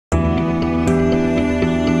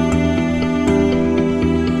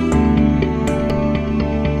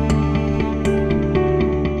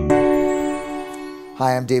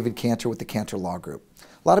Hi, I'm David Cantor with the Cantor Law Group.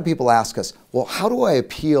 A lot of people ask us, well, how do I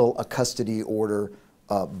appeal a custody order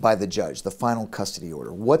by the judge, the final custody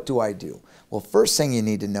order? What do I do? Well, first thing you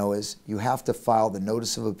need to know is you have to file the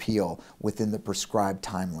notice of appeal within the prescribed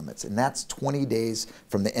time limits, and that's 20 days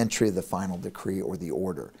from the entry of the final decree or the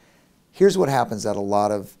order. Here's what happens that a lot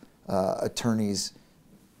of attorneys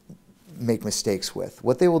make mistakes with.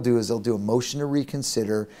 What they will do is they'll do a motion to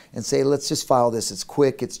reconsider and say, let's just file this. It's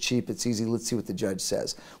quick, it's cheap, it's easy. Let's see what the judge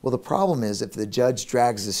says. Well, the problem is if the judge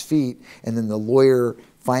drags his feet and then the lawyer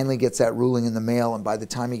finally gets that ruling in the mail and by the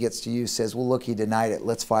time he gets to you says, well, look, he denied it.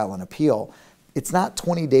 Let's file an appeal. It's not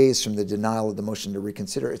 20 days from the denial of the motion to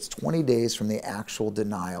reconsider. It's 20 days from the actual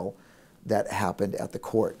denial that happened at the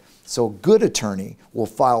court. So a good attorney will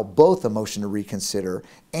file both a motion to reconsider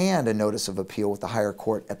and a notice of appeal with the higher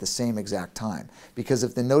court at the same exact time. Because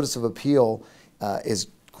if the notice of appeal is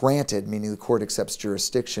granted, meaning the court accepts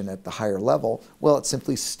jurisdiction at the higher level, well, it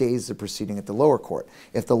simply stays the proceeding at the lower court.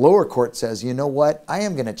 If the lower court says, you know what, I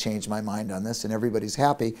am going to change my mind on this and everybody's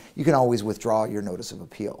happy, you can always withdraw your notice of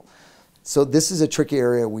appeal. So this is a tricky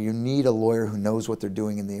area where you need a lawyer who knows what they're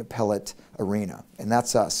doing in the appellate arena, and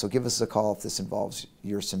that's us. So give us a call if this involves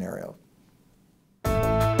your scenario.